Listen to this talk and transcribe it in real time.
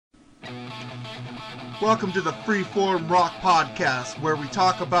Welcome to the Freeform Rock Podcast, where we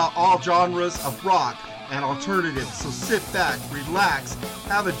talk about all genres of rock and alternatives. So sit back, relax,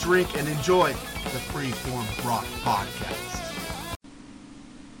 have a drink, and enjoy the Freeform Rock Podcast.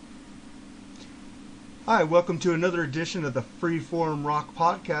 Hi, welcome to another edition of the Freeform Rock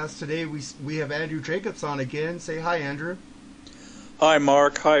Podcast. Today we have Andrew Jacobs on again. Say hi, Andrew. Hi,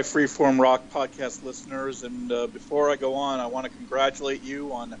 Mark. Hi, Freeform Rock Podcast listeners. And before I go on, I want to congratulate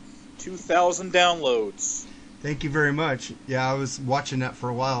you on 2,000 downloads. Thank you very much. Yeah, I was watching that for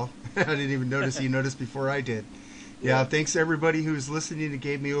a while. I didn't even notice you noticed before I did. Yeah, thanks everybody who's listening and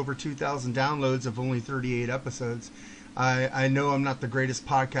gave me over 2,000 downloads of only 38 episodes. I know I'm not the greatest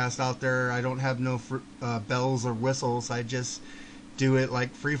podcast out there. I don't have no bells or whistles. I just do it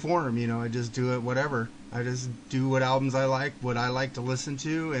like free form, I just do it whatever. I just do what albums I like, what I like to listen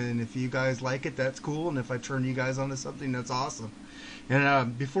to, and if you guys like it, that's cool. And if I turn you guys onto something, that's awesome.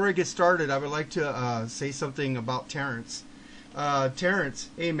 And before I get started, I would like to say something about Terrence. Terrence,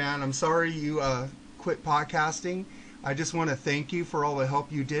 hey man, I'm sorry you quit podcasting. I just want to thank you for all the help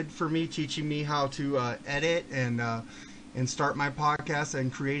you did for me, teaching me how to edit and start my podcast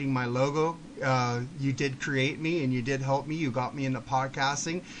and creating my logo. You did create me and you did help me. You got me into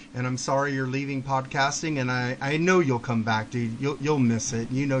podcasting, and I'm sorry you're leaving podcasting. And I know you'll come back, dude. You'll miss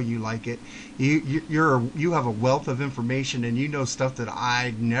it. You know you like it. You have a wealth of information, and you know stuff that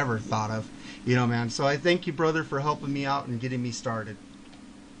I never thought of. Man. So I thank you, brother, for helping me out and getting me started.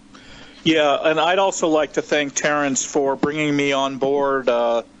 Yeah, and I'd also like to thank Terrence for bringing me on board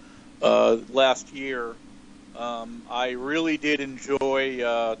last year. I really did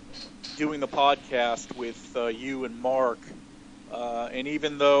enjoy doing the podcast with you and Mark. And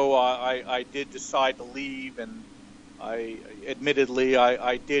even though I did decide to leave, and I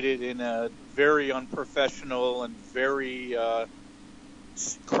did it in a very unprofessional and very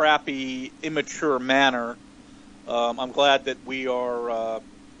crappy, immature manner, I'm glad that we are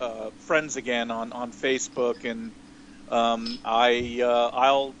friends again on Facebook, and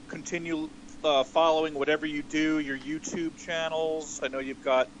I'll continue following whatever you do, your YouTube channels. I know you've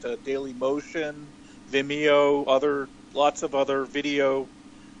got Daily Motion, Vimeo, lots of other video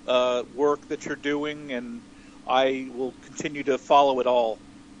work that you're doing, and I will continue to follow it all.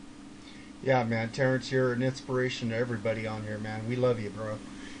 Yeah, man, Terrence, you're an inspiration to everybody on here, man. We love you, bro.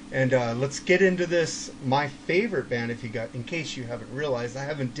 And let's get into this. My favorite band, in case you haven't realized, I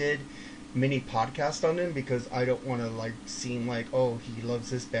haven't did many podcasts on them because I don't want to seem like, oh, he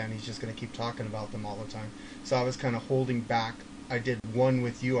loves this band, he's just going to keep talking about them all the time. So I was kind of holding back. I did one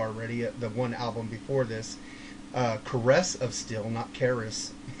with you already, the one album before this, Caress of Steel, not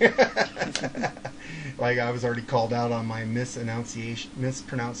Karis. I was already called out on my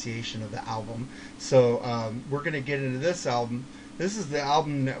mispronunciation of the album. So we're going to get into this album. This is the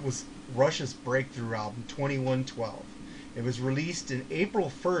album that was Rush's breakthrough album, 2112. It was released in April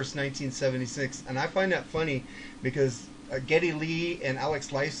 1st, 1976, and I find that funny because Geddy Lee and Alex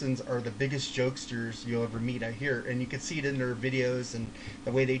Lifeson are the biggest jokesters you'll ever meet, I hear, and you can see it in their videos and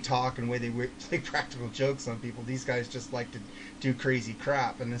the way they talk and the way they play practical jokes on people. These guys just like to do crazy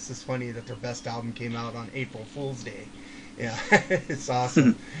crap, and this is funny that their best album came out on April Fool's Day. Yeah, it's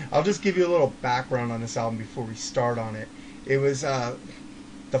awesome. I'll just give you a little background on this album before we start on it. It was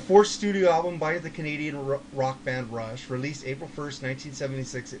the fourth studio album by the Canadian rock band Rush, released April 1st,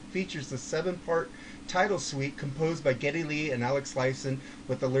 1976. It features the 7-part title suite composed by Geddy Lee and Alex Lifeson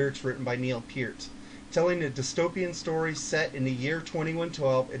with the lyrics written by Neil Peart. Telling a dystopian story set in the year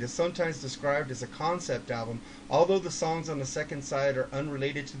 2112, it is sometimes described as a concept album. Although the songs on the second side are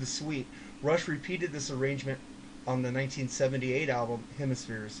unrelated to the suite, Rush repeated this arrangement on the 1978 album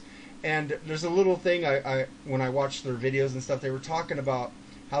Hemispheres. And there's a little thing, I when I watched their videos and stuff, they were talking about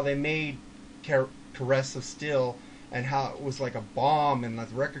how they made Caress of Steel and how it was like a bomb, and the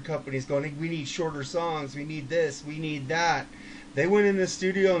record company's going, we need shorter songs, we need this, we need that. They went in the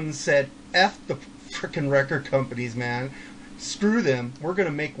studio and said, F the frickin' record companies, man. Screw them. We're going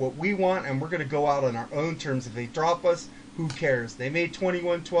to make what we want, and we're going to go out on our own terms. If they drop us, who cares? They made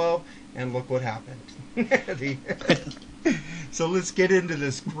 2112, and look what happened. So let's get into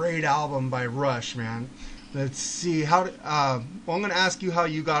this great album by Rush, man. Let's see. I'm going to ask you how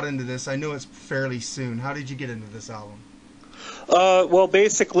you got into this. I know it's fairly soon. How did you get into this album? Well,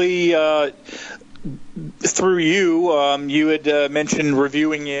 basically, through you. You had mentioned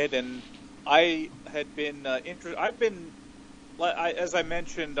reviewing it, and I had been interested. As I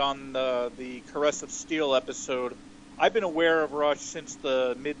mentioned on the Caress of Steel episode, I've been aware of Rush since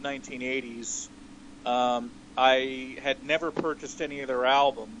the mid-1980s. I had never purchased any of their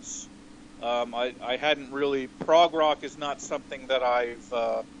albums. I hadn't really. Prog rock is not something that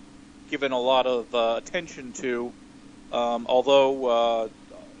I've given a lot of attention to. Although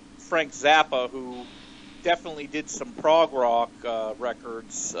Frank Zappa, who definitely did some prog rock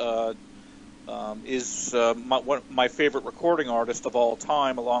records, is my favorite recording artist of all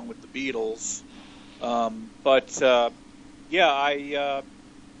time, along with the Beatles.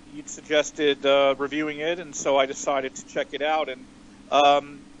 You'd suggested reviewing it, and so I decided to check it out. And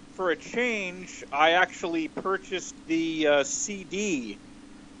for a change, I actually purchased the CD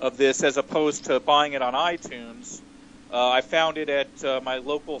of this as opposed to buying it on iTunes. I found it at my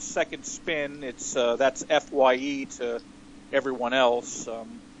local Second Spin. That's FYE to everyone else.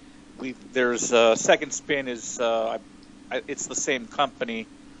 There's Second Spin is it's the same company.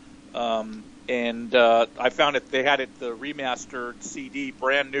 And I found it. They had it the remastered CD,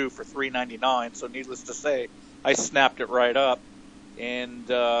 brand new, for $3.99. So, needless to say, I snapped it right up. And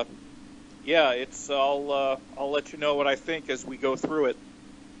it's. I'll let you know what I think as we go through it.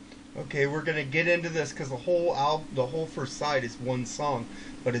 Okay, we're gonna get into this because the whole first side is one song,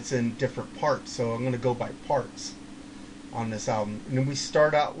 but it's in different parts. So I'm gonna go by parts on this album. And then we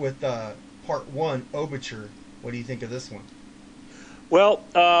start out with part 1, Overture. What do you think of this one? Well,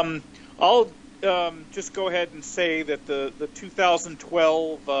 I'll just go ahead and say that the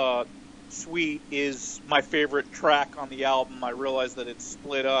 2012 Suite is my favorite track on the album. I realize that it's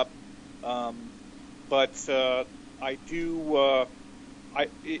split up, but I do.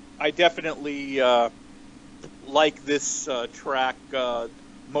 I definitely like this track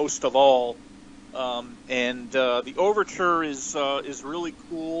most of all, and the Overture is really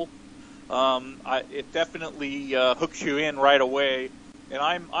cool. It definitely hooks you in right away. And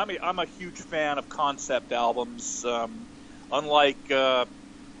I'm a huge fan of concept albums. Unlike a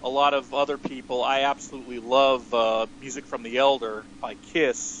lot of other people, I absolutely love Music from the Elder by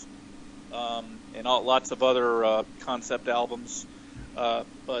Kiss, and lots of other concept albums.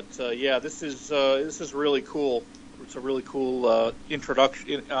 This is really cool. It's a really cool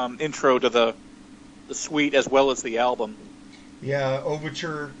intro to the suite as well as the album. Yeah,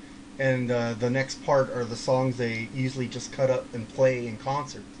 Overture and the next part are the songs they usually just cut up and play in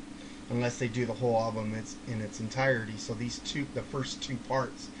concert, unless they do the whole album in its entirety. So the first two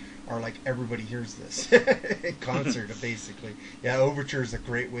parts are like everybody hears this in concert, basically. Yeah, Overture is a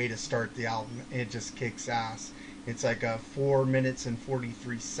great way to start the album. It just kicks ass. It's like 4 minutes and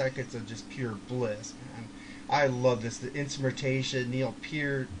 43 seconds of just pure bliss, man. I love this. The instrumentation, Neil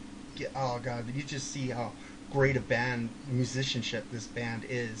Peart. Oh God, you just see how great a musicianship this band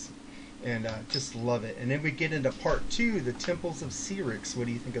is. And just love it. And then we get into part 2, the Temples of Syrinx. What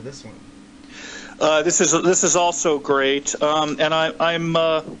do you think of this one? This is also great. And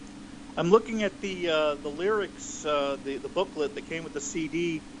I'm looking at the lyrics, the booklet that came with the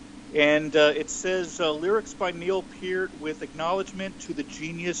CD, and it says lyrics by Neil Peart with acknowledgement to the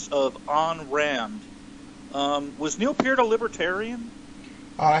genius of Ayn Rand. Was Neil Peart a libertarian?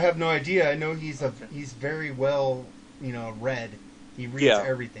 I have no idea. I know he's very well, read. He reads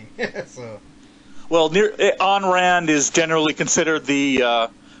everything. So, well, Ayn Rand is generally considered the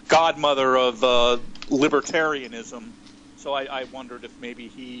godmother of libertarianism. So I wondered if maybe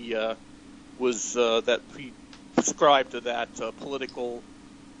he was that he subscribed to that political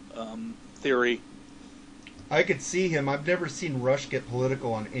theory. I could see him. I've never seen Rush get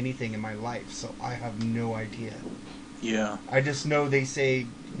political on anything in my life, so I have no idea. Yeah. I just know they say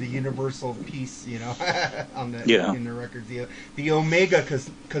the universal peace, on in the records. The Omega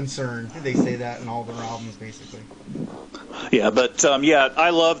concern, they say that in all their albums, basically. Yeah, but I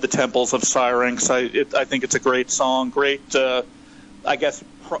love the Temples of Syrinx. I think it's a great song. Great, I guess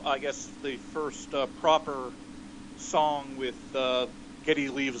the first proper song with Geddy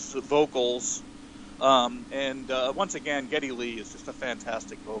Lee's vocals. And once again, Geddy Lee is just a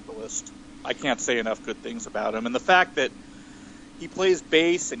fantastic vocalist. I can't say enough good things about him. And the fact that he plays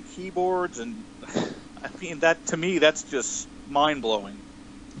bass and keyboards, and I mean, that to me, that's just mind-blowing.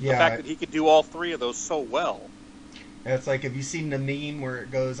 Yeah. The fact that he could do all three of those so well. It's like, have you seen the meme where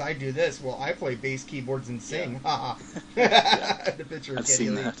it goes, I do this, well, I play bass, keyboards, and sing. The picture of Geddy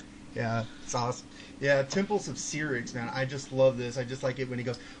Lee. That. Yeah, it's awesome. Yeah, Temples of Syrinx, man. I just love this. I just like it when he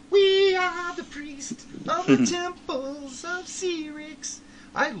goes, we are the priest of the Temples of Syrinx.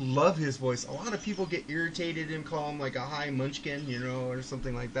 I love his voice. A lot of people get irritated and call him like a high munchkin, or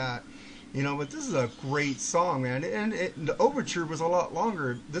something like that. But this is a great song, man. And the Overture was a lot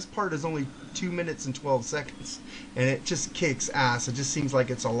longer. This part is only 2 minutes and 12 seconds. And it just kicks ass. It just seems like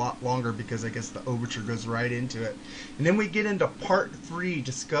it's a lot longer because I guess the Overture goes right into it. And then we get into part 3,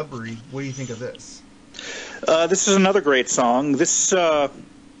 Discovery. What do you think of this? This is another great song. This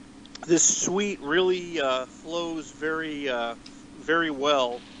suite really flows very, very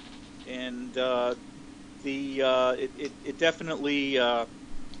well. and it definitely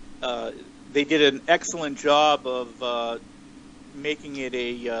they did an excellent job of making it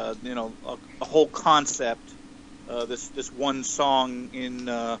a whole concept. This one song in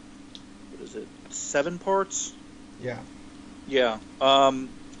what is it, 7 parts? Yeah. Yeah.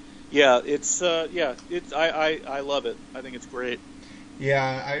 It's I love it. I think it's great.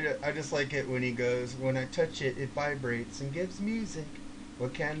 Yeah, I just like it when he goes, when I touch it, it vibrates and gives music.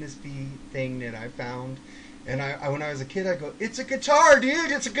 What can this be thing that I found? And I when I was a kid, I go, it's a guitar,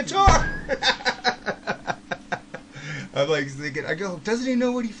 dude, it's a guitar. I'm like thinking, I go, doesn't he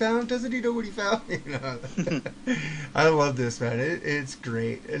know what he found? Doesn't he know what he found? You know, I love this, man. It's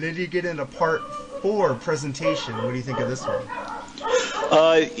great. And then you get into part 4, presentation. What do you think of this one?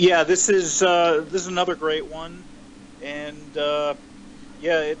 Yeah, this is another great one, and it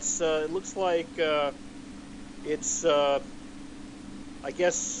looks like it's I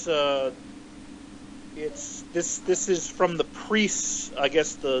guess it's this is from the priests. I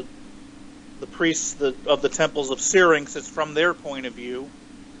guess the priests of the temples of Syrinx. It's from their point of view,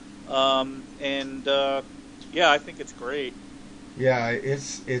 I think it's great. Yeah,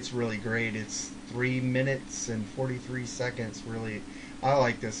 it's really great. It's 3 minutes and 43 seconds. Really, I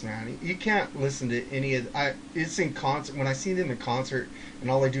like this, man. You can't listen to any of. It's in concert. When I see them in concert,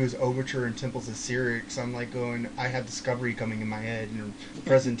 and all I do is overture and Temples of Syrinx, I'm like going. I have Discovery coming in my head and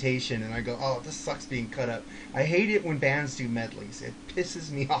presentation, and I go, oh, this sucks being cut up. I hate it when bands do medleys. It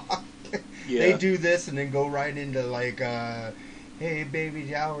pisses me off. Yeah. They do this and then go right into like, hey baby,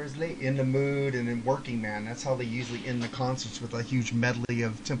 the hour's late, in the mood, and then Working Man. That's how they usually end the concerts, with a huge medley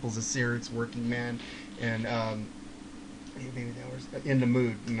of Temples of Syrinx, Working Man, and hey baby, the hour's in the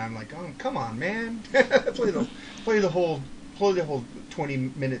mood. And I'm like, oh, come on, man, play the whole 20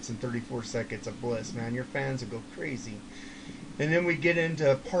 minutes and 34 seconds of Bliss, man. Your fans will go crazy. And then we get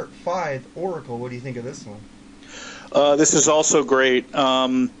into part 5, Oracle. What do you think of this one? This is also great.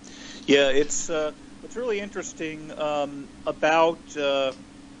 It's what's really interesting about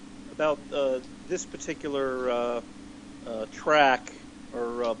this particular track,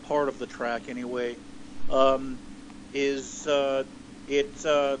 or part of the track anyway, is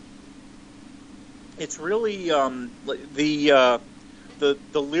it's really the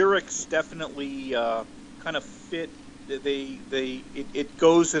lyrics definitely kind of fit. It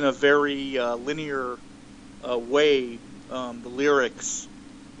goes in a very linear way, the lyrics,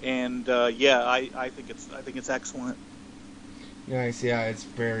 and I think it's excellent. Nice, yeah, it's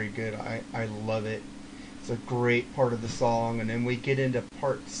very good. I love it. It's a great part of the song, and then we get into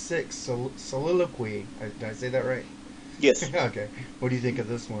part 6, soliloquy. Did I say that right? Yes. Okay. What do you think of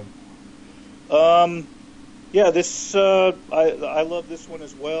this one? This I love this one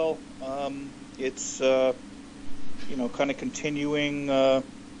as well. It's kind of continuing,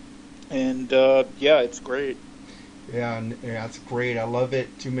 it's great. Yeah, it's great. I love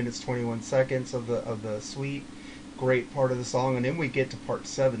it. 2 minutes 21 seconds of the suite. Great part of the song, and then we get to part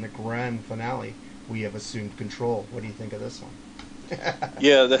 7, the grand finale. We have assumed control. What do you think of this one?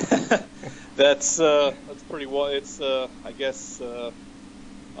 Yeah, that's pretty well. It's I guess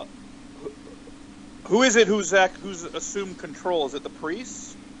who is it who's assumed control? Is it the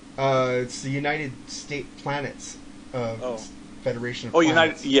priests? It's the United States Planets Federation of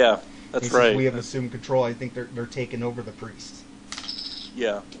Planets. United. Yeah, that's right. We have assumed control. I think they're taking over the priests.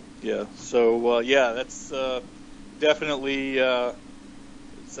 Yeah. So that's definitely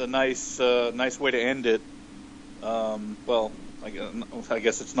it's a nice way to end it. Well, I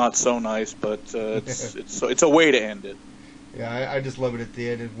guess it's not so nice, but it's a way to end it. Yeah, I just love it at the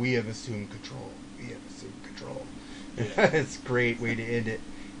end. We have assumed control. We have assumed control. Yeah. It's a great way to end it.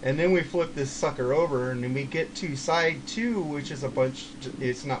 And then we flip this sucker over, and then we get to side 2, which is a bunch.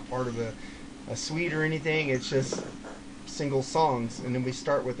 It's not part of a suite or anything. It's just single songs. And then we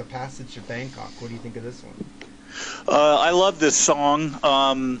start with the Passage to Bangkok. What do you think of this one? I love this song.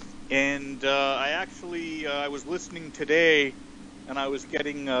 And I actually I was listening today, and I was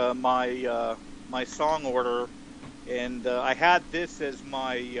getting my song order, and I had this as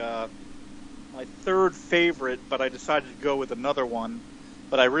my third favorite, but I decided to go with another one.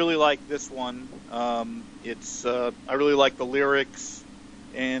 But I really like this one. I really like the lyrics,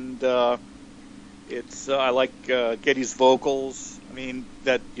 and I like Geddy's vocals. I mean,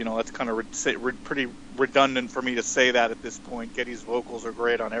 that's kind of pretty redundant for me to say that at this point. Geddy's vocals are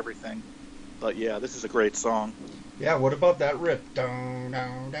great on everything. But yeah, this is a great song. Yeah, what about that riff? Down,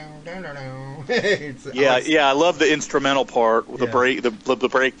 down, down, down, down, down. I love the instrumental part with the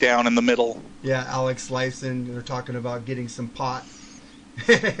breakdown in the middle. Yeah, Alex Lifeson, they're talking about getting some pot.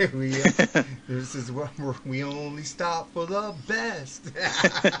 This is what we only stop for the best.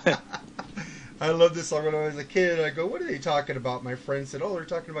 I love this song when I was a kid. I go, what are they talking about? My friend said, oh, they're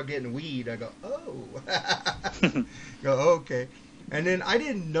talking about getting weed. I go, oh. Go, oh, okay. And then I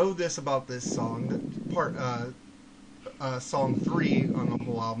didn't know this about this song. The part, song 3 on the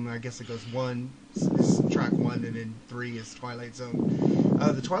whole album. I guess it goes 1 is track 1, and then 3 is Twilight Zone.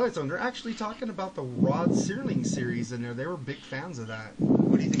 The Twilight Zone, they're actually talking about the Rod Serling series in there. They were big fans of that.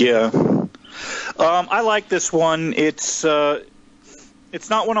 What do you think? Yeah. I like this one. It's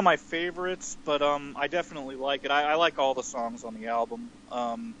not one of my favorites, but I definitely like it. I like all the songs on the album.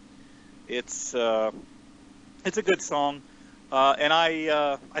 It's a good song, and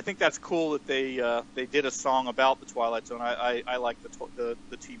I think that's cool that they did a song about the Twilight Zone. I like the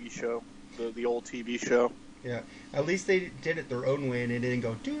TV show, the old TV show. Yeah, at least they did it their own way, and it didn't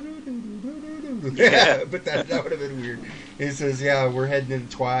go doo doo doo doo doo doo. Yeah, but that would have been weird. It says, "Yeah, we're heading to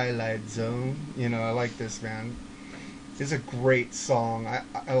the Twilight Zone." You know, I like this, man. It's a great song. I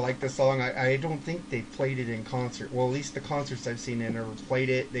like the song. I don't think they played it in concert. Well, at least the concerts I've seen, they never played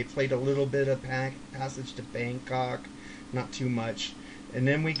it. They played a little bit of Passage to Bangkok, not too much. And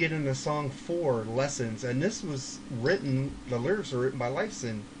then we get into song 4, Lessons, and this was written. The lyrics were written by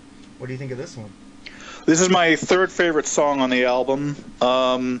Lifeson. What do you think of this one? this is my third favorite song on the album.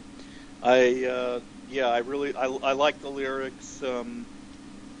 I like the lyrics.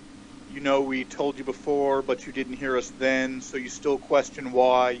 We told you before, but you didn't hear us then, so you still question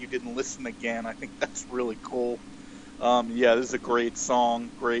why you didn't listen again. I think that's really cool. This is a great song,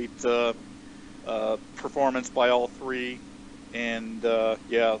 great performance by all three, and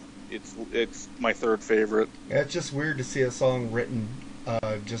it's my third favorite. Yeah, it's just weird to see a song written,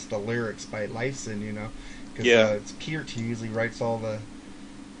 just the lyrics by Lifeson, because it's Peart who usually writes all the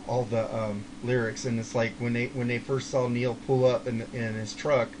lyrics, and it's like when they first saw Neil pull up in his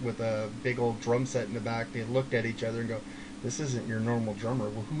truck with a big old drum set in the back, they looked at each other and go, "This isn't your normal drummer.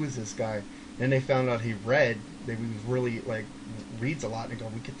 Well, who is this guy?" Then they found out he really reads a lot, and they go,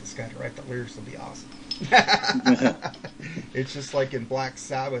 "We get this guy to write the lyrics. It'll be awesome." It's just like in Black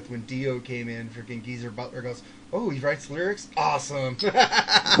Sabbath when Dio came in, freaking Geezer Butler goes, "Oh, he writes lyrics? Awesome."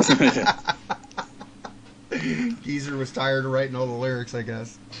 Geezer was tired of writing all the lyrics, I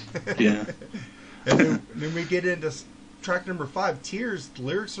guess. Yeah. And then we get into track number 5, Tears. The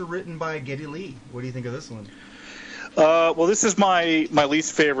lyrics are written by Geddy Lee. What do you think of this one? This is my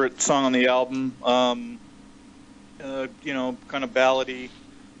least favorite song on the album. Kind of ballady.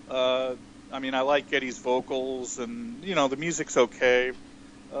 I like Geddy's vocals, and the music's okay.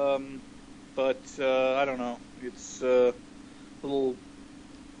 But I don't know. It's a little.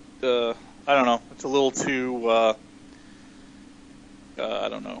 I don't know. It's a little too. I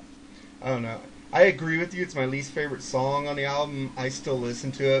don't know. I don't know. I agree with you. It's my least favorite song on the album. I still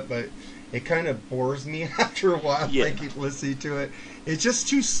listen to it, but it kind of bores me after a while. Yeah. I keep listening to it. It's just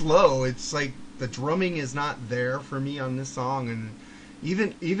too slow. It's like the drumming is not there for me on this song, and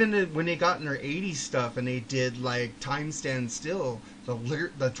even when they got in their 80s stuff and they did like Time Stands Still,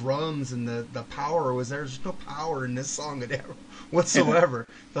 the drums and the power was there. There's no power in this song whatsoever.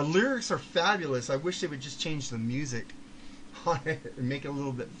 The lyrics are fabulous. I wish they would just change the music on it and make it a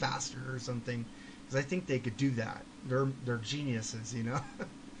little bit faster or something, because I think they could do that. They're geniuses,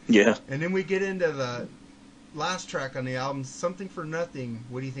 Yeah. And then we get into the last track on the album, Something for Nothing.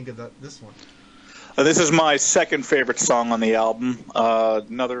 What do you think of this one? This is my second favorite song on the album.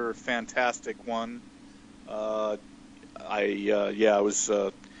 Another fantastic one. I was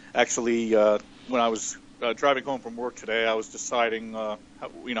actually when I was driving home from work today, I was deciding how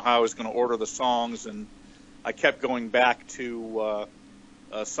I was going to order the songs, and I kept going back to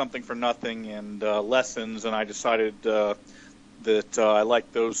Something for Nothing and Lessons, and I decided that I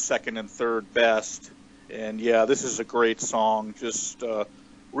like those second and third best. And this is a great song. Just a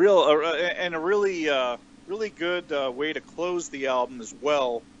really good way to close the album as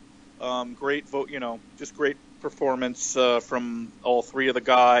well. Great just great performance from all three of the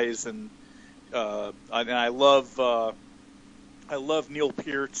guys, and I love Neil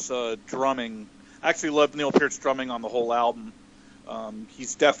Peart's drumming. I actually love Neil Peart's drumming on the whole album.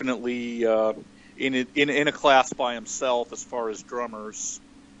 He's definitely in a class by himself as far as drummers,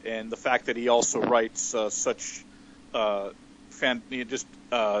 and the fact that he also writes such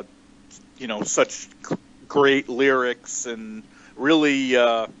such great lyrics and really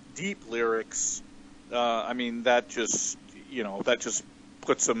deep lyrics. That just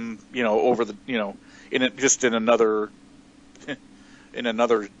puts him over the in another in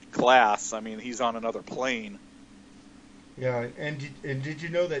another class. He's on another plane. Yeah, and did you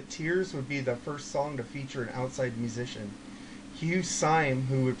know that Tears would be the first song to feature an outside musician? Hugh Syme,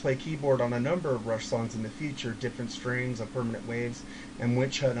 who would play keyboard on a number of Rush songs in the future, Different Strings on Permanent Waves and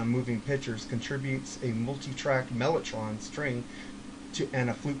Witch Hut on Moving Pictures, contributes a multi-track mellotron string and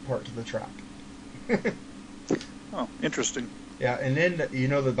a flute part to the track. Oh, interesting. Yeah, and then you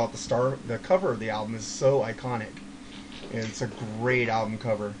know about the cover of the album is so iconic. It's a great album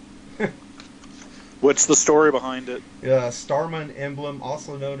cover. What's the story behind it? Starman emblem,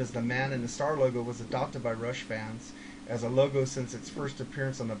 also known as the Man in the Star logo, was adopted by Rush fans as a logo since its first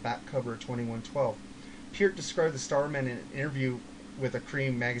appearance on the back cover of 2112. Peart described the Starman in an interview with a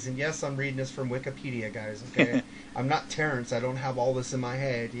Cream magazine. Yes, I'm reading this from Wikipedia, guys, okay? I'm not Terrence. I don't have all this in my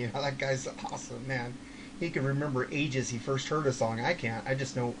head. You know, that guy's awesome, man. He can remember ages he first heard a song. I can't. I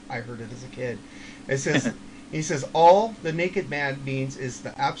just know I heard it as a kid. It says... He says, all the Naked Man means is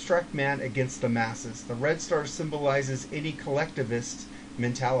the abstract man against the masses. The red star symbolizes any collectivist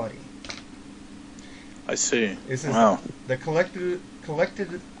mentality. I see. It says, wow. The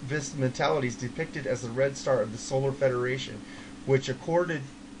collectivist mentality is depicted as the red star of the Solar Federation, which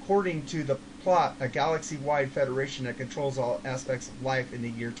according to the plot, a galaxy-wide federation that controls all aspects of life in the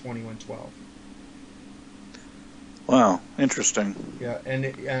year 2112. Wow, interesting. Yeah,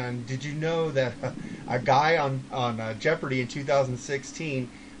 and did you know that a guy on Jeopardy in 2016,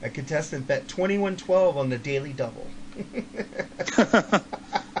 a contestant bet 2112 on the Daily Double.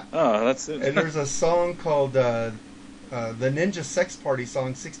 Oh, that's it. And there's a song called the Ninja Sex Party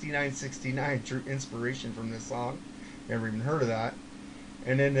song 6969 drew inspiration from this song. Never even heard of that.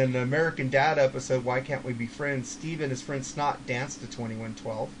 And then in the American Dad episode, Why Can't We Be Friends, Steve and his friend Snot danced to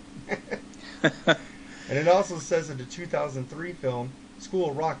 2112. And it also says in the 2003 film, School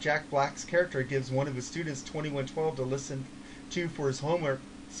of Rock, Jack Black's character gives one of his students 2112 to listen to for his homework,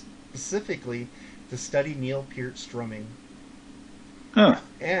 specifically to study Neil Peart's drumming. Huh.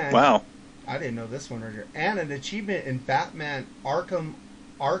 And wow. I didn't know this one right here. And an achievement in Batman Arkham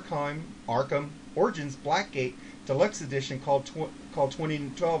Origins Blackgate Deluxe Edition called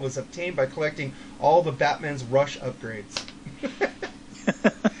 2012 was obtained by collecting all the Batman's Rush upgrades.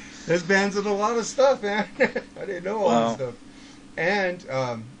 This band's in a lot of stuff, man. I didn't know all this stuff. And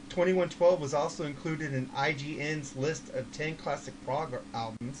 2112 was also included in IGN's list of 10 classic prog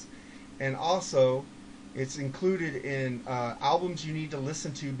albums. And also, it's included in albums you need to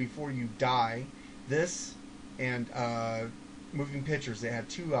listen to before you die. This and Moving Pictures. They had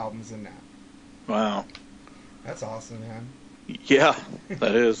 2 albums in that. Wow. That's awesome, man. Yeah,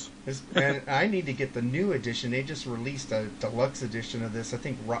 that is. And I need to get the new edition. They just released a deluxe edition of this. I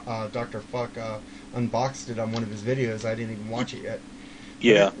think Dr. Fuck unboxed it on one of his videos. I didn't even watch it yet.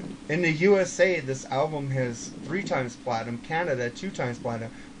 Yeah. In the USA, this album has 3 times platinum. Canada, 2 times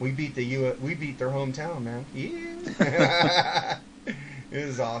platinum. We beat their hometown, man. Yeah. It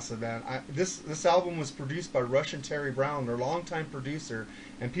is awesome, man. This album was produced by Rush and Terry Brown, their longtime producer.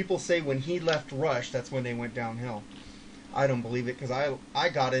 And people say when he left Rush, that's when they went downhill. I don't believe it because I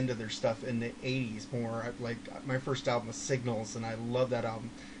got into their stuff in the 80s more. Like my first album was Signals, and I love that album,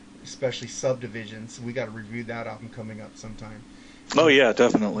 especially Subdivisions. We got to review that album coming up sometime. Oh yeah,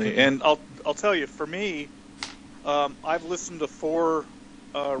 definitely. And I'll tell you, for me, I've listened to 4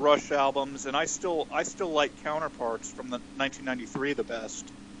 Rush albums, and I still like Counterparts from the 1993 the best.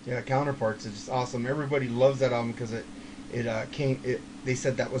 Yeah, Counterparts is just awesome. Everybody loves that album because they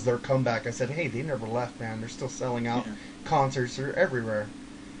said that was their comeback. I said, hey, they never left, man. They're still selling out. Yeah. Concerts are everywhere.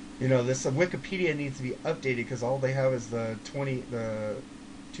 You know, this Wikipedia needs to be updated because all they have is the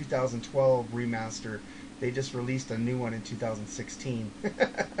 2012 remaster. They just released a new one in 2016.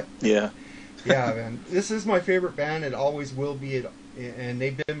 Yeah. Yeah, man. This is my favorite band. It always will be. And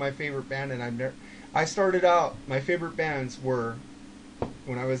they've been my favorite band. And I started out, my favorite bands were,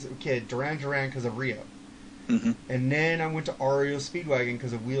 when I was a kid, Duran Duran because of Rio. Mm-hmm. And then I went to REO Speedwagon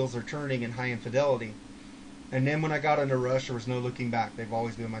because of Wheels Are Turning and High Infidelity. And then when I got into Rush, there was no looking back. They've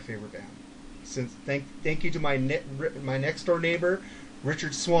always been my favorite band. Thank you to my next door neighbor,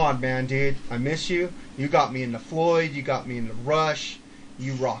 Richard Swan, man, dude. I miss you. You got me into Floyd. You got me into Rush.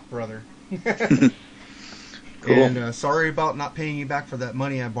 You rock, brother. Cool. And sorry about not paying you back for that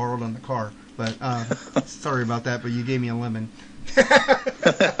money I borrowed on the car. But sorry about that, but you gave me a lemon.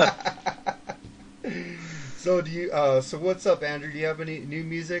 So so what's up, Andrew? Do you have any new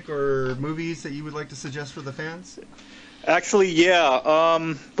music or movies that you would like to suggest for the fans? Actually, yeah.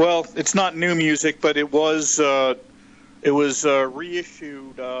 Well, it's not new music, but it was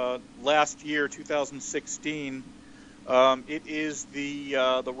reissued last year, 2016. It is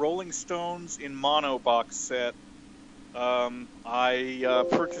the Rolling Stones in mono box set. I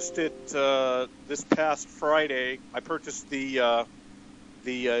purchased it this past Friday. I purchased the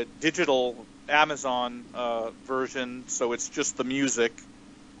digital Amazon version, so it's just the music.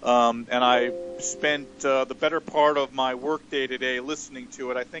 And I spent the better part of my workday today listening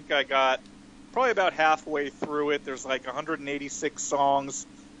to it. I think I got probably about halfway through it. There's like 186 songs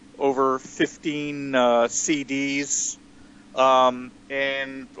over 15 CDs.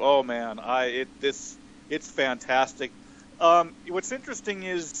 And oh man, it's fantastic. What's interesting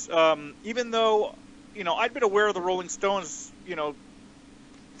is even though I'd been aware of the Rolling Stones,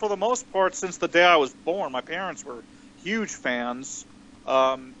 for the most part since the day I was born. My parents were huge fans.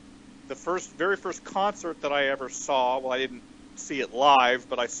 The very first concert that I ever saw, well, I didn't see it live,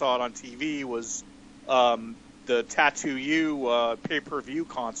 but I saw it on TV, was the Tattoo You pay-per-view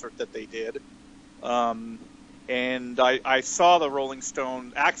concert that they did. And I saw the Rolling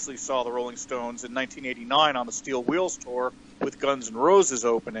Stones in 1989 on the Steel Wheels tour with Guns N' Roses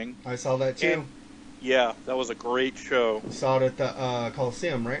opening. I saw that too. And, yeah, that was a great show. You saw it at the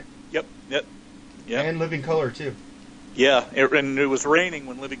Coliseum, right? Yep. And Living Colour too. Yeah, and it was raining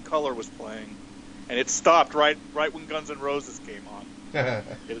when Living Colour was playing, and it stopped right when Guns N' Roses came on.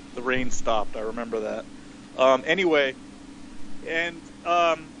 The rain stopped. I remember that. Anyway, and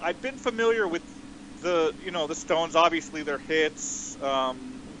I'd been familiar with the Stones, obviously their hits,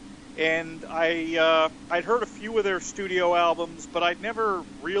 and I'd heard a few of their studio albums, but I'd never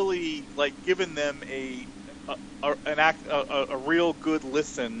really given them a real good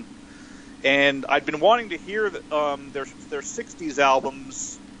listen. And I'd been wanting to hear their 60s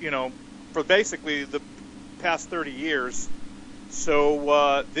albums, for basically the past 30 years.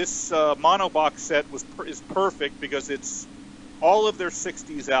 So this mono box set is perfect because it's all of their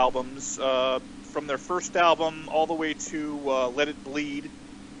 60s albums, from their first album all the way to Let It Bleed.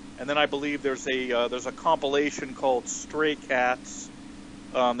 And then I believe there's a compilation called Stray Cats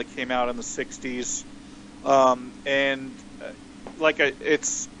that came out in the 60s.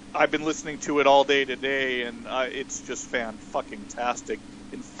 I've been listening to it all day today, and it's just fan-fucking-tastic.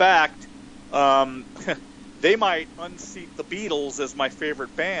 In fact, they might unseat the Beatles as my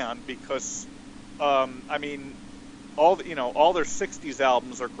favorite band because, all their 60s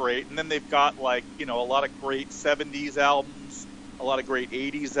albums are great, and then they've got a lot of great 70s albums, a lot of great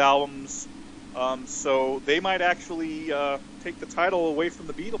 80s albums. So they might actually take the title away from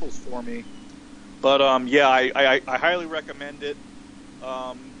the Beatles for me. But I highly recommend it.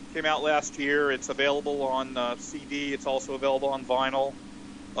 Came out last year. It's available on CD. It's also available on vinyl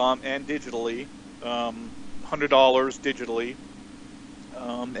and digitally. $100 digitally.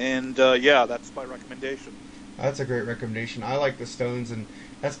 That's my recommendation. That's a great recommendation. I like the Stones, and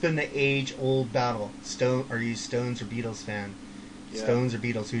that's been the age-old battle. Are you Stones or Beatles fan? Yeah. Stones or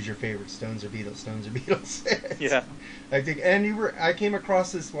Beatles? Who's your favorite? Stones or Beatles? Stones or Beatles? Yeah. I think, and I came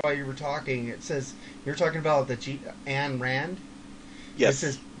across this while you were talking. It says you're talking about the Ayn Rand. Yes. It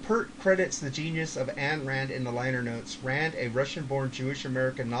says Pert credits the genius of Ayn Rand in the liner notes. Rand, a Russian-born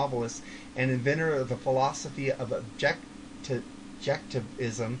Jewish-American novelist and inventor of the philosophy of objectivism,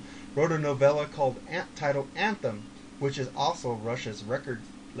 wrote a novella titled Anthem, which is also Russia's record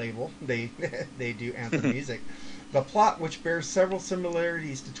label. They do anthem music. The plot, which bears several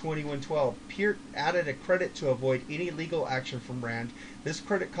similarities to 2112, Peart added a credit to avoid any legal action from Rand. This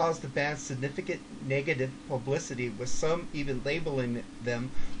credit caused the band significant negative publicity, with some even labeling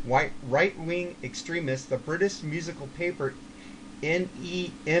them right-wing extremists. The British musical paper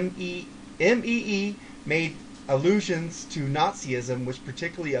MEE made allusions to Nazism, which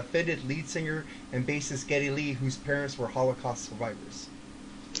particularly offended lead singer and bassist Geddy Lee, whose parents were Holocaust survivors.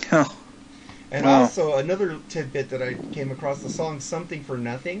 Oh. And also, another tidbit that I came across, the song Something for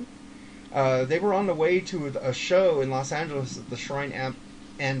Nothing. They were on the way to a show in Los Angeles at the Shrine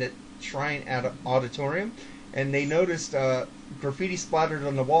Auditorium, and they noticed graffiti splattered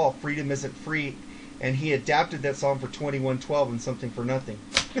on the wall, "Freedom Isn't Free," and he adapted that song for 2112 and Something for Nothing.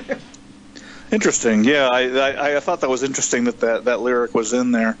 Interesting. Yeah, I thought that was interesting that lyric was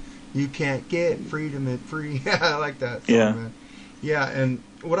in there. You can't get freedom and free. I like that song, yeah. Man. Yeah, and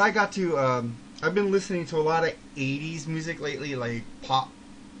what I got to, I've been listening to a lot of 80s music lately, like pop,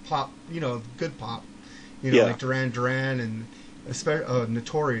 good pop. Like Duran Duran and especially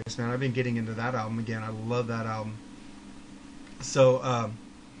Notorious, man. I've been getting into that album again. I love that album. So,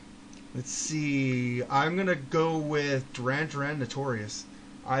 let's see. I'm going to go with Duran Duran, Notorious.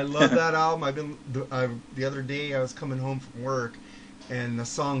 I love that album. The other day I was coming home from work, and the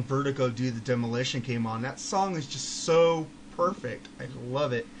song Vertigo Do the Demolition came on. That song is just so perfect. I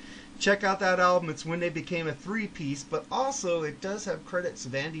love it. Check out that album. It's when they became a three-piece, but also it does have credits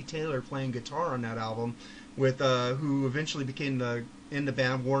of Andy Taylor playing guitar on that album, with who eventually became in the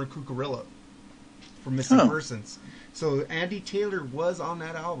band Warren Cucurullo from Missing Persons. So Andy Taylor was on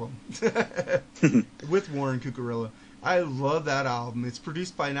that album with Warren Cucurella. I love that album. It's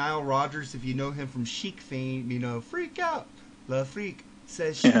produced by Nile Rodgers. If you know him from Chic fame, you know Freak Out, La Freak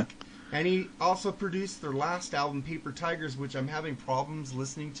says Chic. Yeah. And he also produced their last album, Paper Tigers, which I'm having problems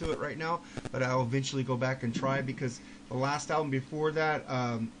listening to it right now, but I'll eventually go back and try, because the last album before that,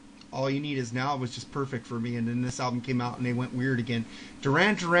 All You Need Is Now, was just perfect for me, and then this album came out and they went weird again.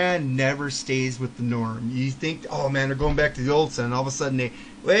 Duran Duran never stays with the norm. You think, oh man, they're going back to the old sound, and all of a sudden they,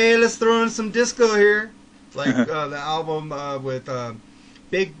 wait, let's throw in some disco here. Like the album with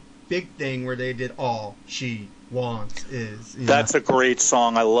Big Thing, where they did All She Wants Is. That's a great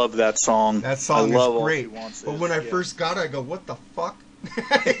song. I love that song. That song is great. But when I yeah. first got it, I go, what the fuck?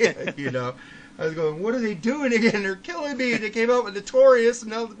 You know, I was going, what are they doing again? They're killing me. They came out with Notorious,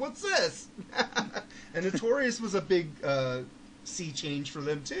 and now what's this? And Notorious was a big sea change for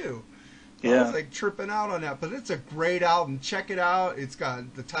them too. Yeah. I was like tripping out on that. But it's a great album. Check it out. It's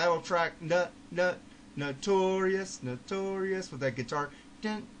got the title track, Notorious, with that guitar.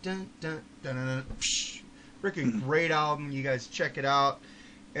 Dun, dun, dun, dun, dun, dun. Psh. Freaking great album. You guys check it out.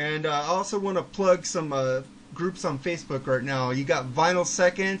 And I also want to plug some groups on Facebook right now. You got Vinyl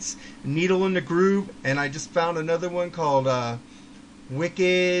Seconds, Needle in the Groove, and I just found another one called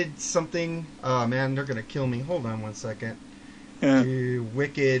Wicked something. Oh man, they're gonna kill me. Hold on one second. Yeah.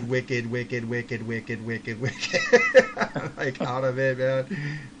 Wicked. I'm like out of it, man.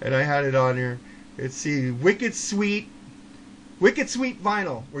 And I had it on here. Let's see, Wicked Sweet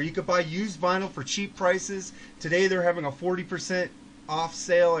Vinyl, where you could buy used vinyl for cheap prices. Today they're having a 40% off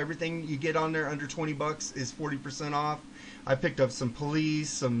sale. Everything you get on there under $20 is 40% off. I picked up some Police,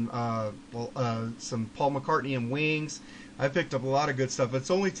 some Paul McCartney and Wings. I picked up a lot of good stuff.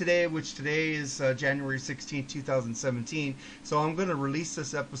 It's only today, which today is January 16, 2017. So I'm going to release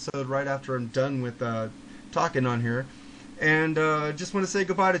this episode right after I'm done with talking on here. And just want to say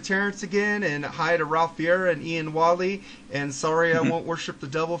goodbye to Terrence again, and hi to Ralph Vieira and Ian Wally. And sorry I won't worship the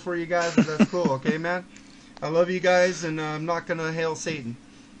devil for you guys, but that's cool, okay, man? I love you guys, and I'm not going to hail Satan.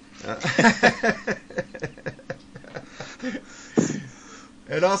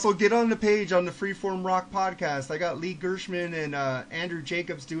 And also get on the page on the Freeform Rock podcast. I got Lee Gershman and Andrew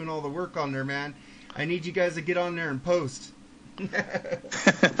Jacobs doing all the work on there, man. I need you guys to get on there and post.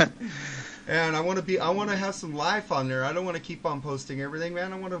 And I want to have some life on there. I don't want to keep on posting everything,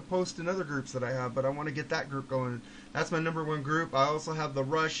 man. I want to post in other groups that I have, but I want to get that group going. That's my #1 group. I also have the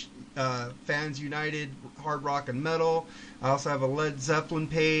Rush Fans United Hard Rock and Metal. I also have a Led Zeppelin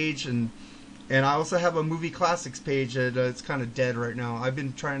page, and I also have a Movie Classics page that it's kind of dead right now. I've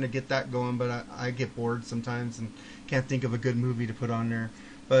been trying to get that going, but I get bored sometimes and can't think of a good movie to put on there.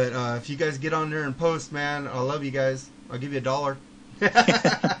 But if you guys get on there and post, man, I love you guys. I'll give you $1.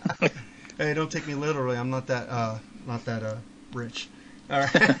 Hey, don't take me literally. I'm not that rich. All right.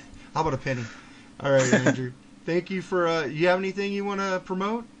 How about a penny? All right, Andrew. Thank you for. You have anything you want to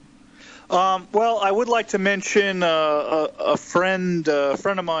promote? Well, I would like to mention a friend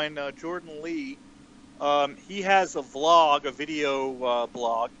of mine, Jordan Lee. He has a vlog, a video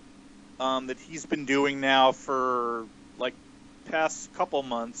blog that he's been doing now for like past couple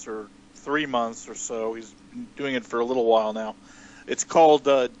months or 3 months or so. He's been doing it for a little while now. It's called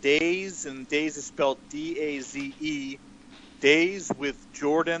Daze, and Daze is spelled D-A-Z-E, Daze with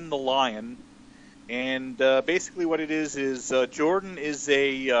Jordan the Lion. And basically what it is Jordan is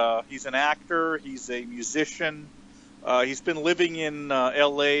he's an actor, he's a musician. He's been living in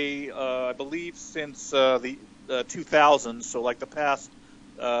L.A., I believe, since the 2000s, so like the past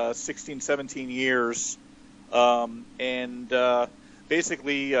 16, 17 years.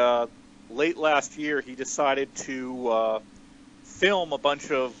 Basically, late last year, he decided to film a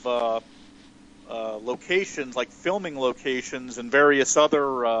bunch of locations, like filming locations and various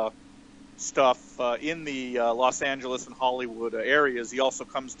other stuff in the Los Angeles and Hollywood areas. He also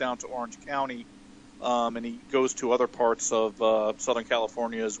comes down to Orange County, and he goes to other parts of Southern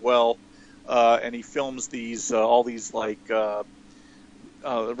California as well. And he films these all these like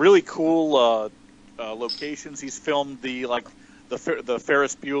really cool locations. He's filmed the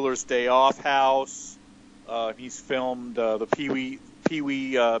Ferris Bueller's Day Off house. He's filmed the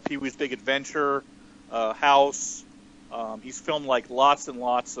Pee-wee's Big Adventure house. He's filmed like lots and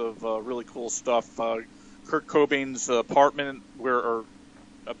lots of really cool stuff. Kurt Cobain's apartment, or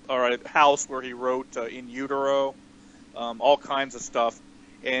a house where he wrote In Utero, all kinds of stuff.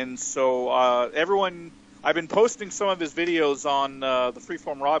 And so I've been posting some of his videos on the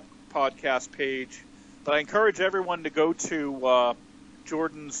Freeform Rock podcast page, but I encourage everyone to go to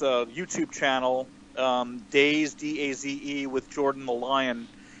Jordan's YouTube channel, Daze, D-A-Z-E, with Jordan the Lion,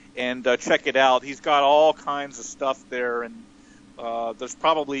 and check it out. He's got all kinds of stuff there, and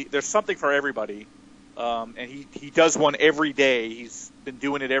there's something for everybody. And he does one every day. He's been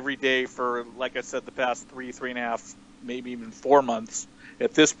doing it every day for, like I said, the past 3.5, maybe even 4 months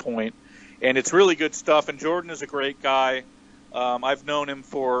at this point. And it's really good stuff. And Jordan is a great guy. I've known him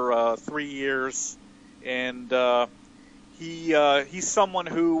for 3 years, and he's someone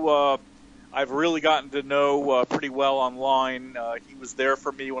who I've really gotten to know pretty well online. He was there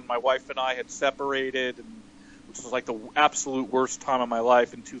for me when my wife and I had separated, which was like the absolute worst time of my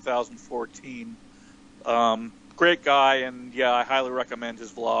life in 2014. Great guy, and yeah, I highly recommend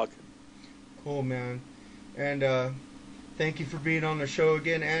his vlog. Cool, man. And thank you for being on the show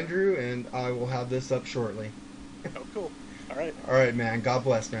again, Andrew, and I will have this up shortly. Oh, cool. All right. All right, man. God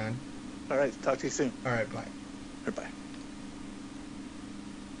bless, man. All right. Talk to you soon. All right, bye. Bye.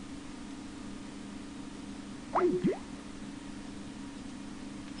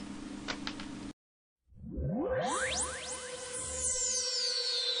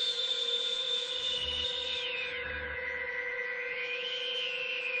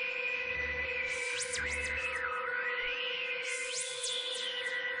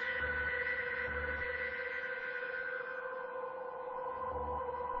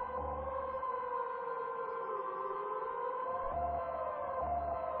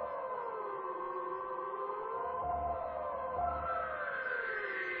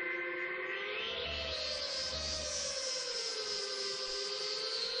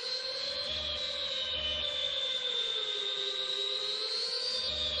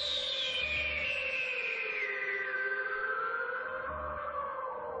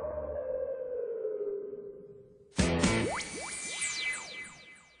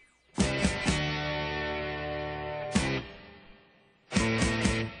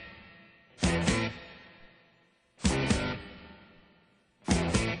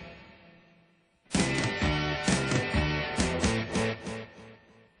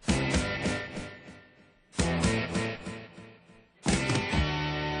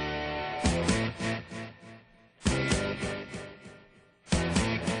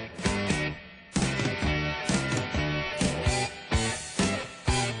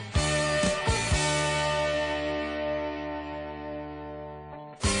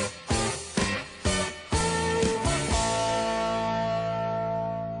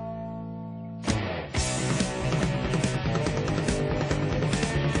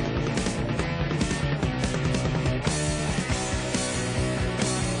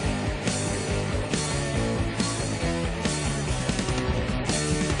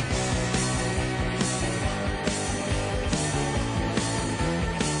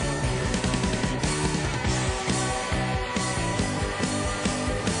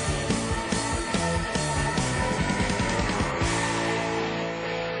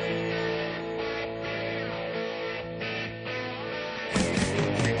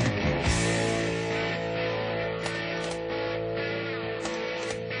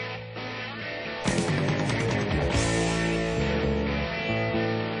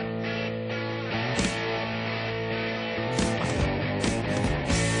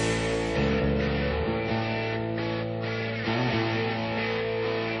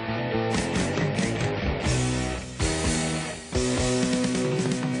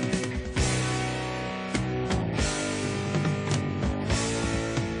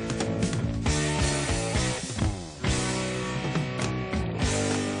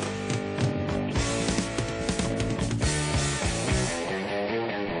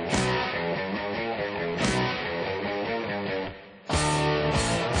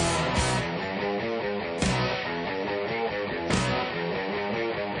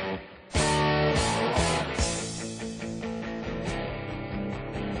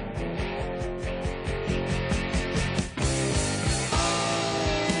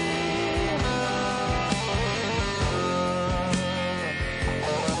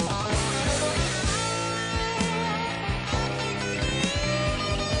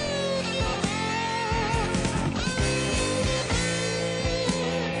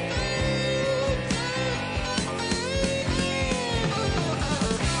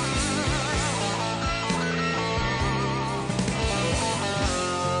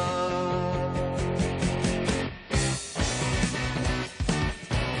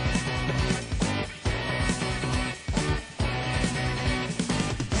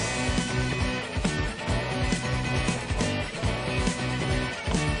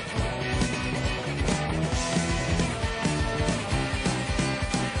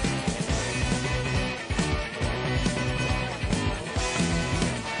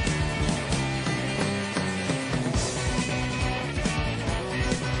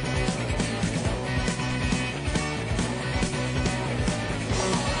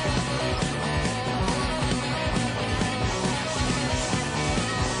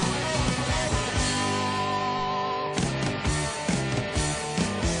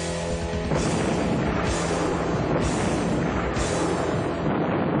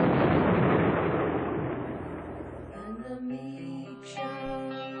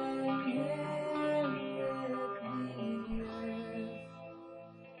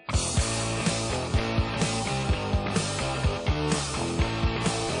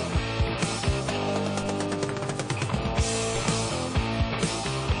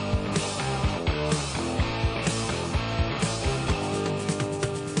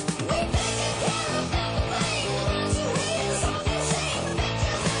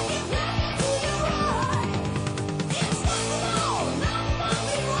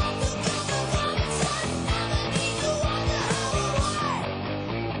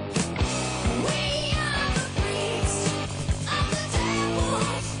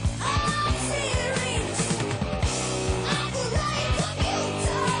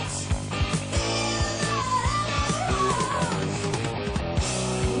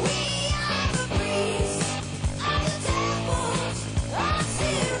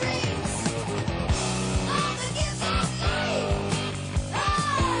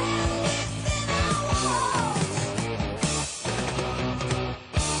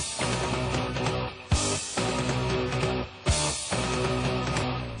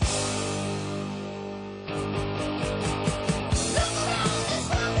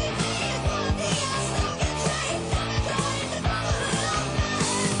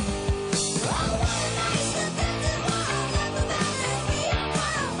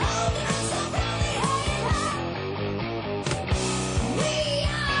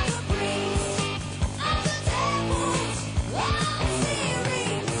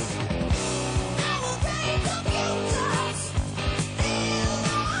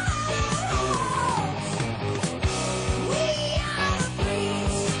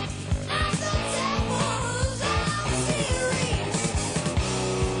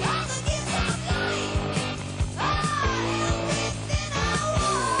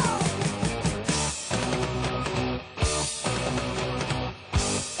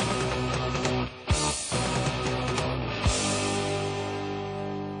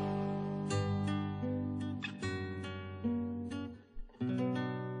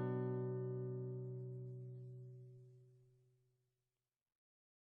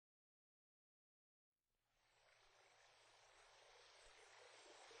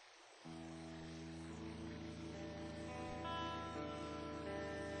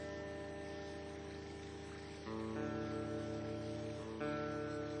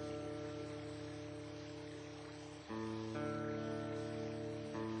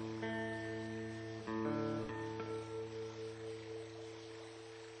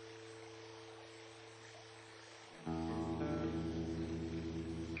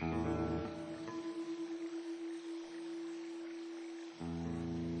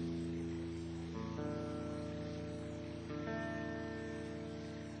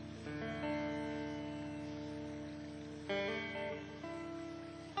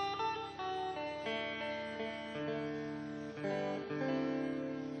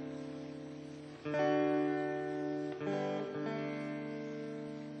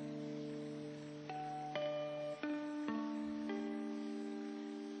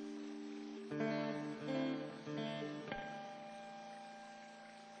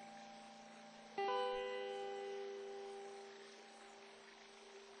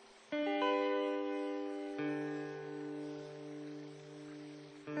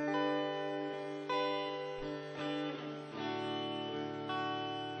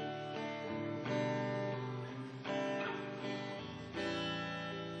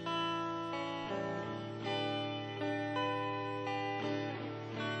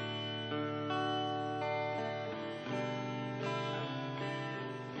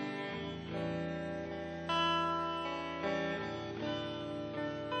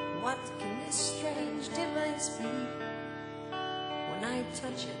 What can this strange device be? When I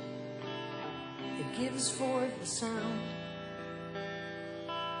touch it, it gives forth a sound.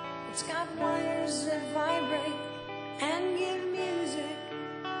 It's got wires that vibrate and give music.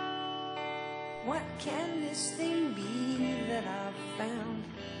 What can this thing be that I've found?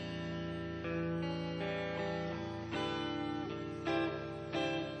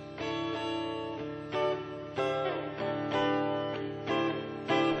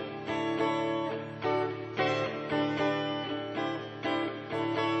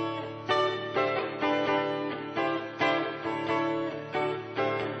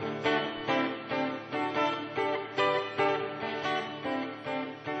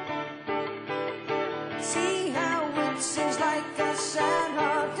 See how it sings like a sad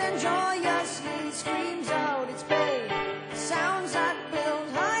heart and joyously screams out its pain. Sounds that build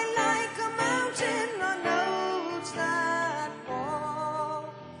high like a mountain on notes that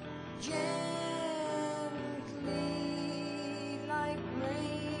fall gently like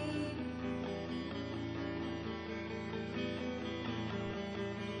rain.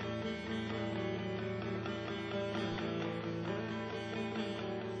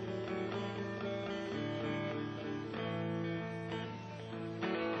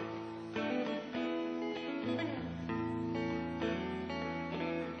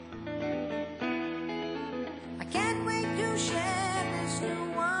 I can't wait to share this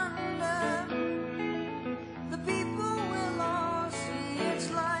new wonder. The people will all see its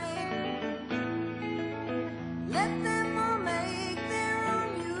light. Let them all make their own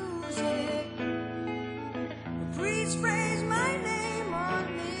music. The priest praise my name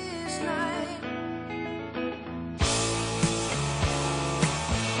on this night.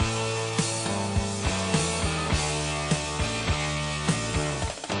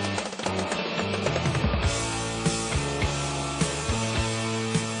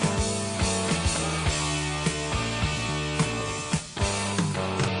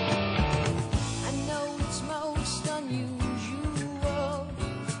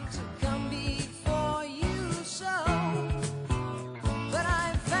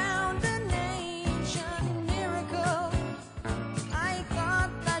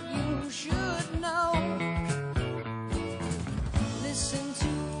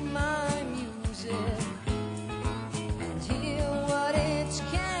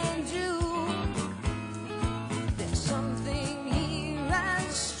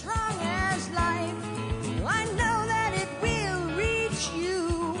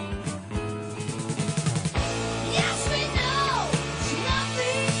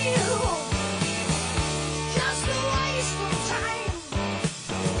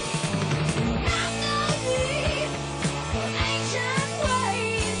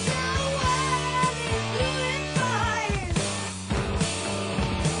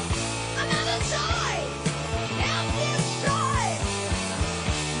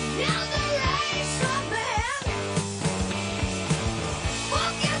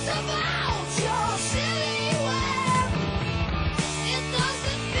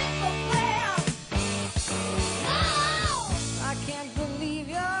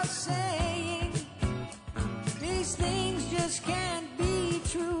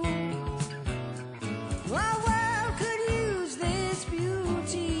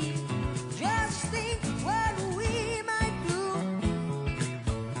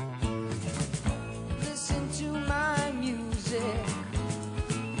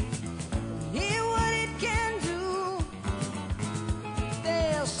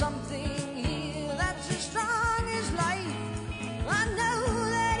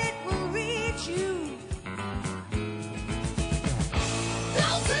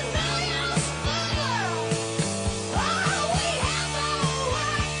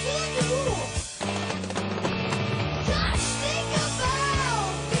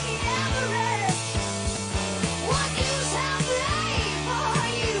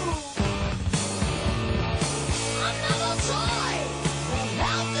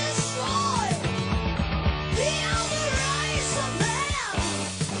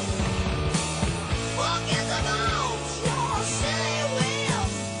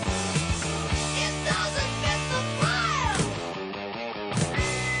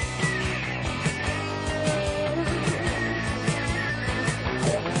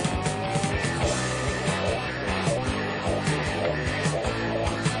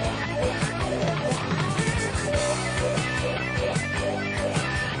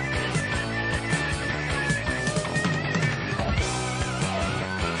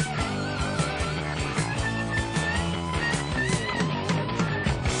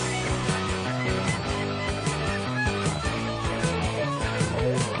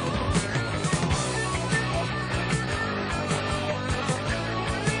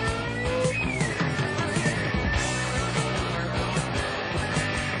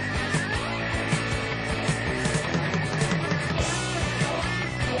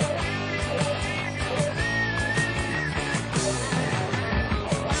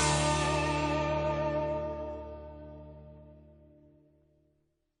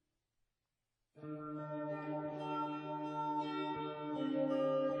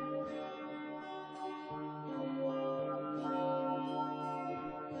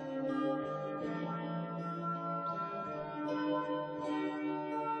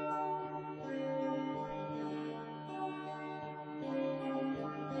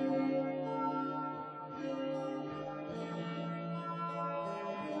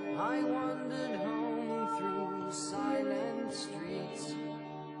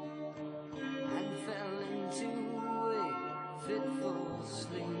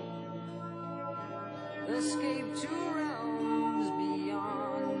 escape to realms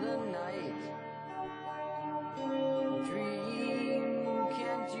beyond the night. Dream,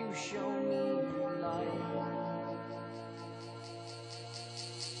 can't you show me light?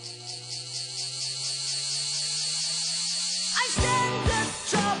 I stand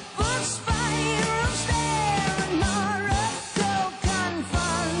atop a spiral stair, and Morocco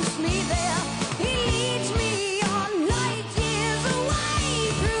confronts me there. He leads me on light years away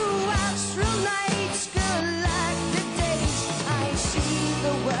through astral nights, galactic days. I see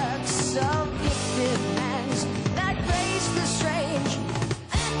the works of gifted hands that grace the strange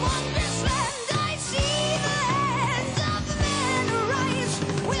and wondrous land. I see the hands of men arise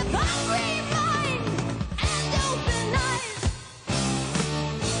with hungry mind and open eyes.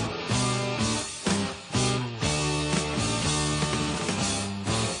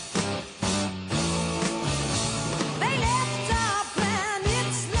 They left our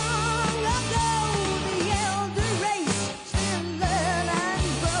planets long ago. The elder race still learn and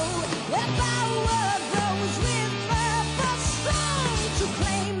grow. Their power grows with purpose strong to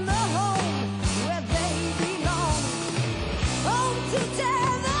claim the home where they belong. Home to tear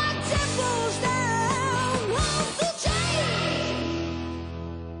the temples down. Home to change.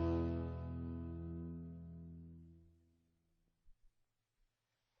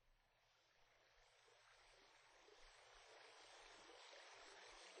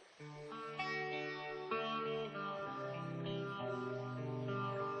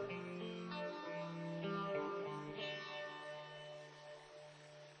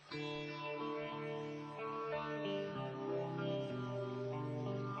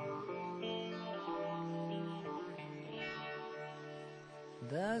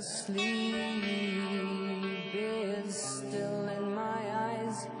 The sleep is still in my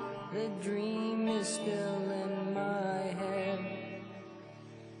eyes. The dream is still in my head.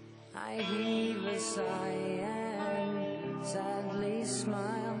 I heave a sigh and sadly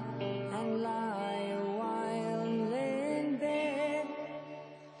smile and lie a while in bed.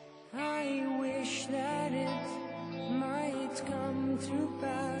 I wish that it might come to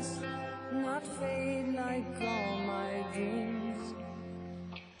pass, not fade like all my dreams.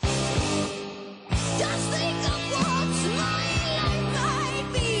 Just think of what my life might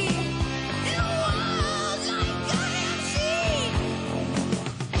be in a world like I have seen.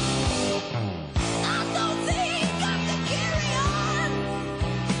 I know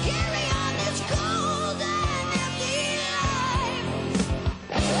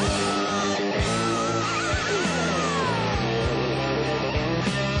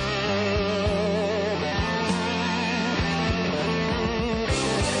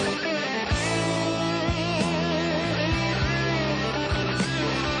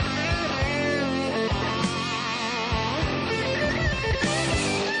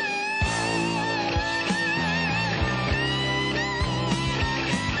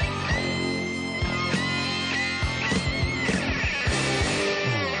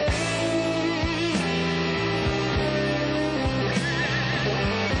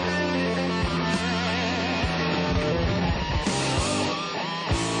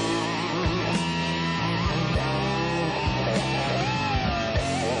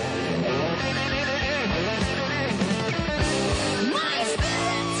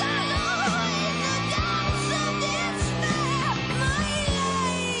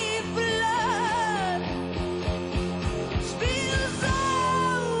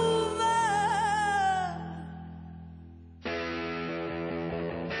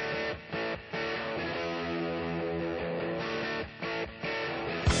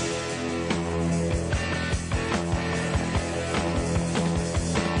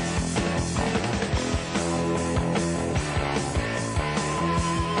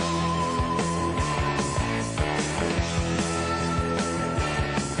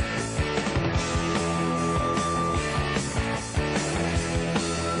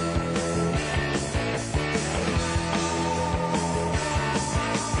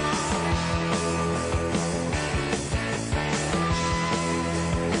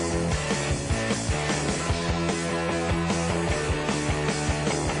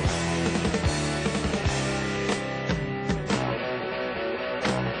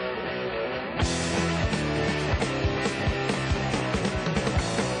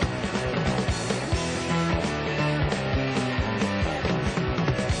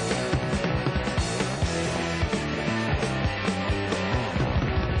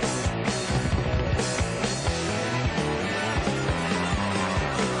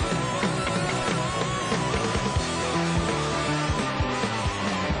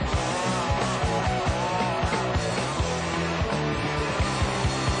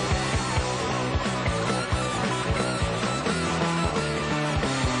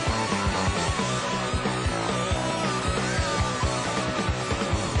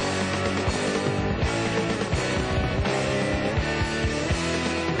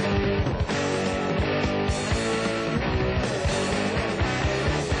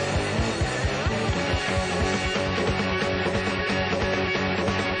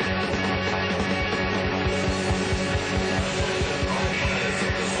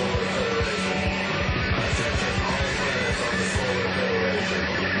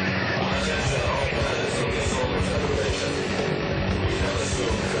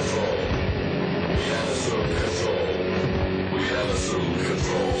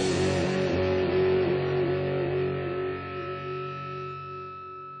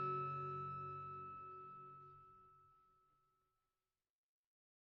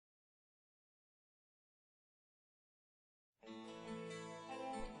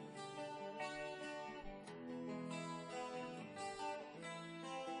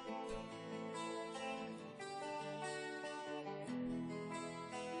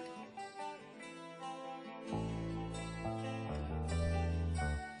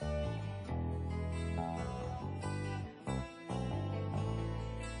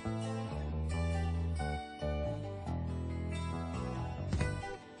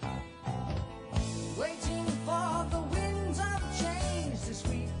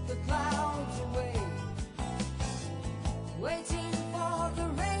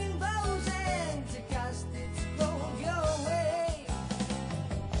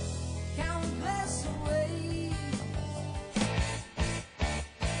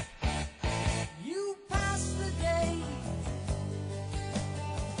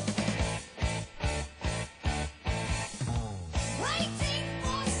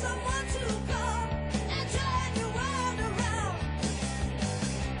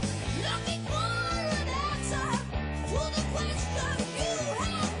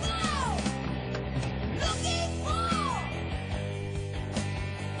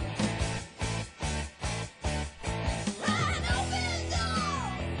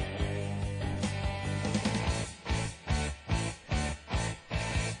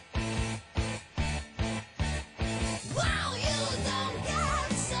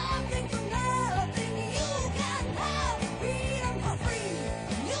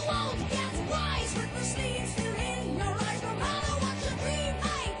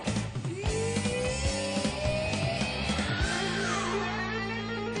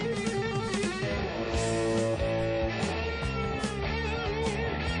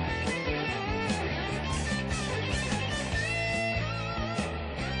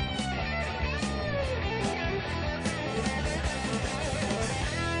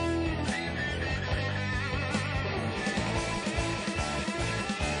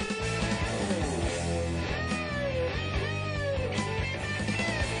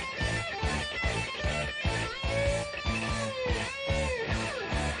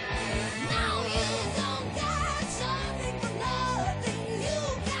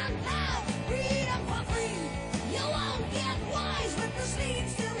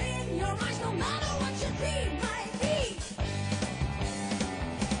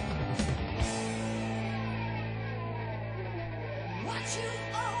you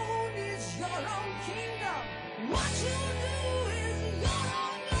own is your own kingdom. What you do is your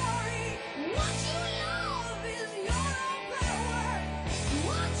own glory. What you love is your own power.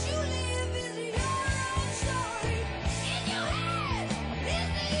 What you live is your own story. In your head is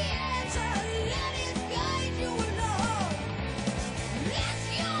the answer. Let it guide you along. Let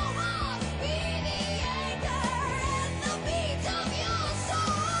your heart be the anchor and the beat of your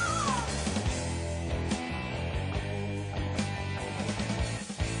soul.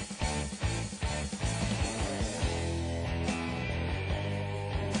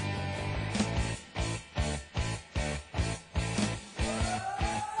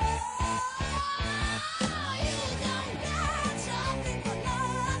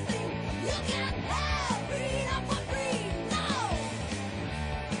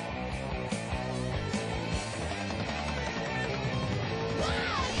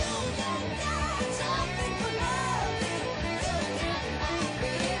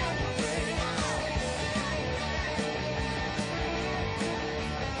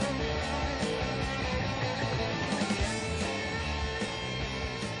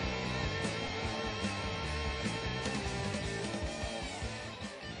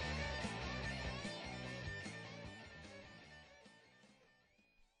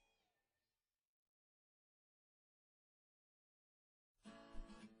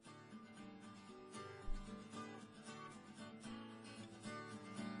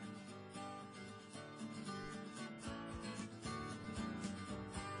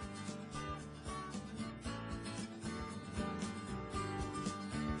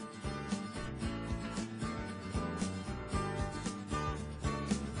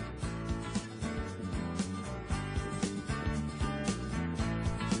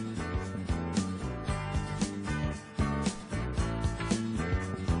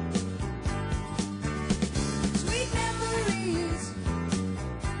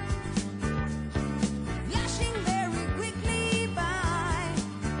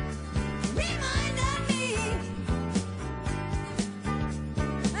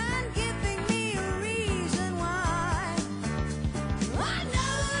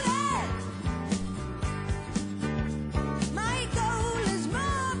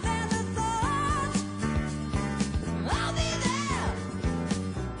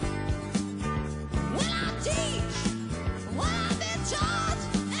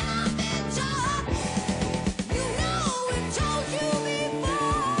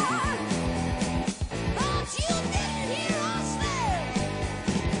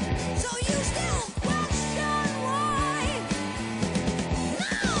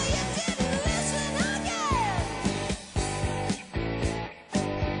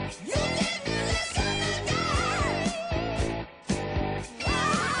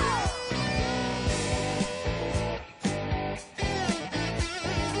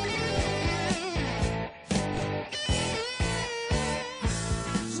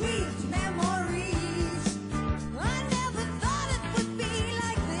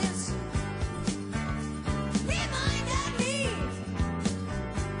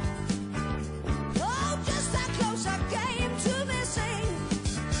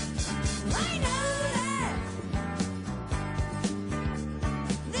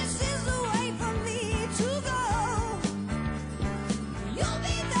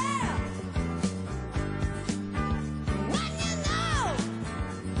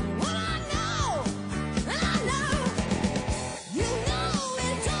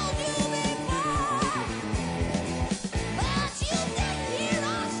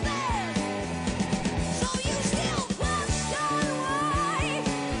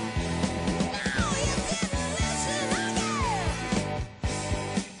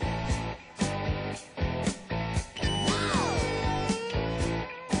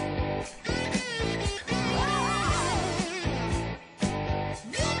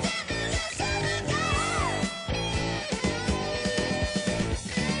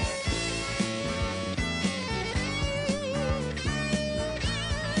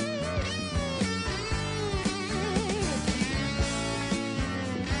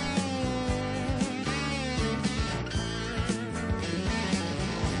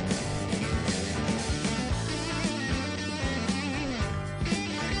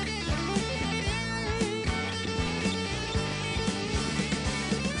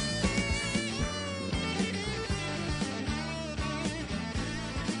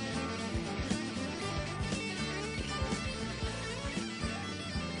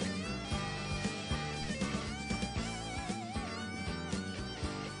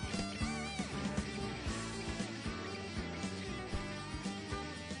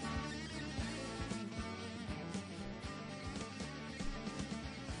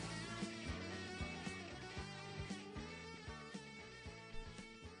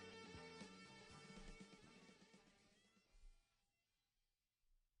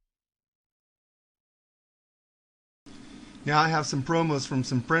 Now I have some promos from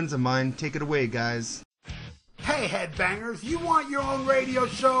some friends of mine. Take it away, guys. Hey, headbangers, you want your own radio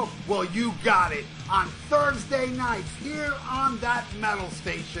show? Well, you got it. On Thursday nights here on that metal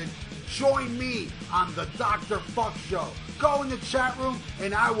station, join me on the Dr. Fuck Show. Go in the chat room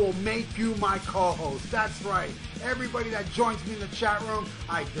and I will make you my co-host. That's right. Everybody that joins me in the chat room,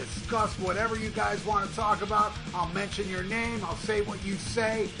 I discuss whatever you guys want to talk about. I'll mention your name, I'll say what you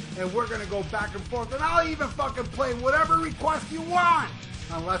say, and we're going to go back and forth. And I'll even fucking play whatever request you want.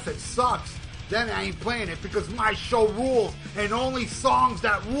 Unless it sucks, then I ain't playing it because my show rules. And only songs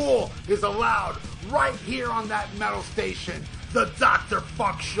that rule is allowed right here on that metal station. The Dr.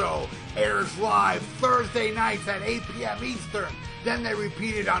 Fuck Show airs live Thursday nights at 8 p.m. Eastern. Then they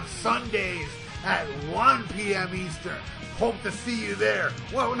repeat it on Sundays at 1 p.m. Eastern. Hope to see you there.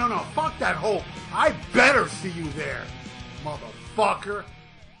 Well, no, fuck that hope. I better see you there, motherfucker.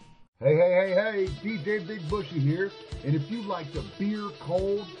 Hey, DJ Big Bushy here. And if you like the beer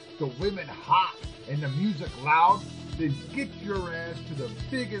cold, the women hot, and the music loud, then get your ass to the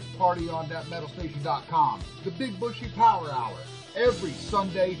biggest party on that metalstation.com, the Big Bushy Power Hour, every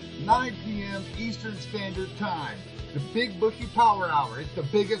Sunday, 9 p.m. Eastern Standard Time. The Big Bushy Power Hour. It's the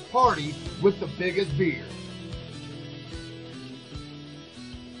biggest party with the biggest beer.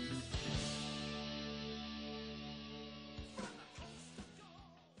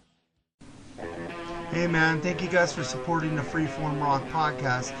 Hey man, thank you guys for supporting the Freeform Rock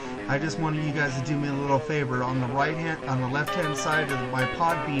podcast. I just wanted you guys to do me a little favor. On the left hand side of my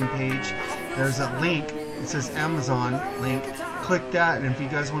Podbean page, there's a link. It says Amazon link. Click that, and if you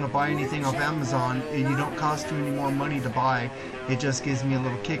guys want to buy anything off Amazon, and you don't cost you any more money to buy, it just gives me a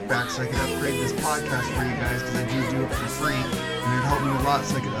little kickback so I can upgrade this podcast for you guys, because I do it for free, and it'd help me a lot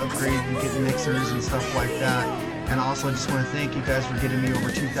so I can upgrade and get mixers and stuff like that. And also, I just want to thank you guys for getting me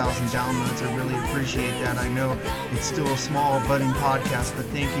over 2,000 downloads. I really appreciate that. I know it's still a small, budding podcast, but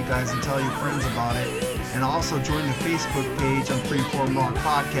thank you guys, and tell your friends about it. And also join the Facebook page on Freeform Rock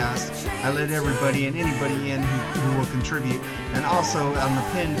Podcast. I let everybody and anybody in who will contribute. And also on the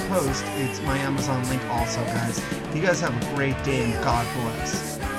pinned post, it's my Amazon link also, guys. You guys have a great day, and God bless.